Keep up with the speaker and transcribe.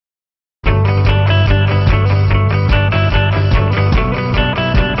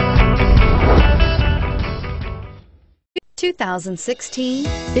2016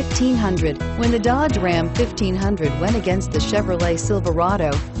 1500. When the Dodge Ram 1500 went against the Chevrolet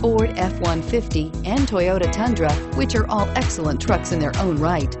Silverado, Ford F-150, and Toyota Tundra, which are all excellent trucks in their own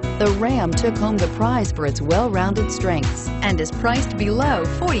right, the Ram took home the prize for its well-rounded strengths and is priced below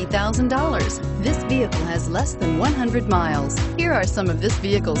 $40,000. This vehicle has less than 100 miles. Here are some of this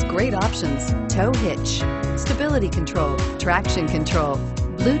vehicle's great options: tow hitch, stability control, traction control,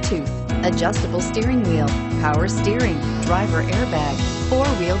 Bluetooth, adjustable steering wheel, power steering, driver airbag,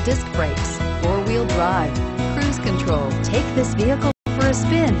 four-wheel disc brakes, four-wheel drive, cruise control. Take this vehicle for a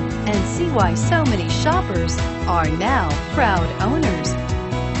spin and see why so many shoppers are now proud owners.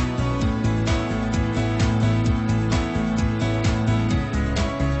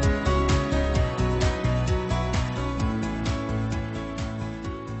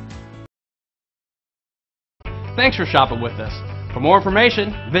 Thanks for shopping with us. For more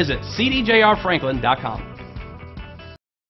information, visit cdjrfranklin.com.